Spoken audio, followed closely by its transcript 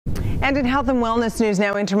And in health and wellness news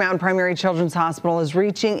now, Intermountain Primary Children's Hospital is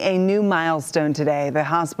reaching a new milestone today. The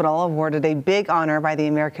hospital awarded a big honor by the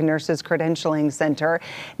American Nurses Credentialing Center,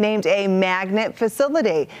 named a magnet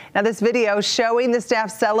facility. Now, this video showing the staff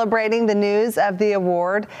celebrating the news of the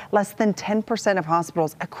award. Less than 10% of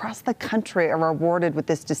hospitals across the country are awarded with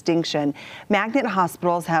this distinction. Magnet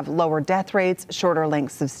hospitals have lower death rates, shorter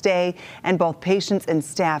lengths of stay, and both patients and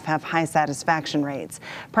staff have high satisfaction rates.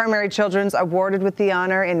 Primary Children's awarded with the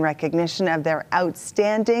honor in recognition of their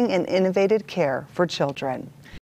outstanding and innovative care for children.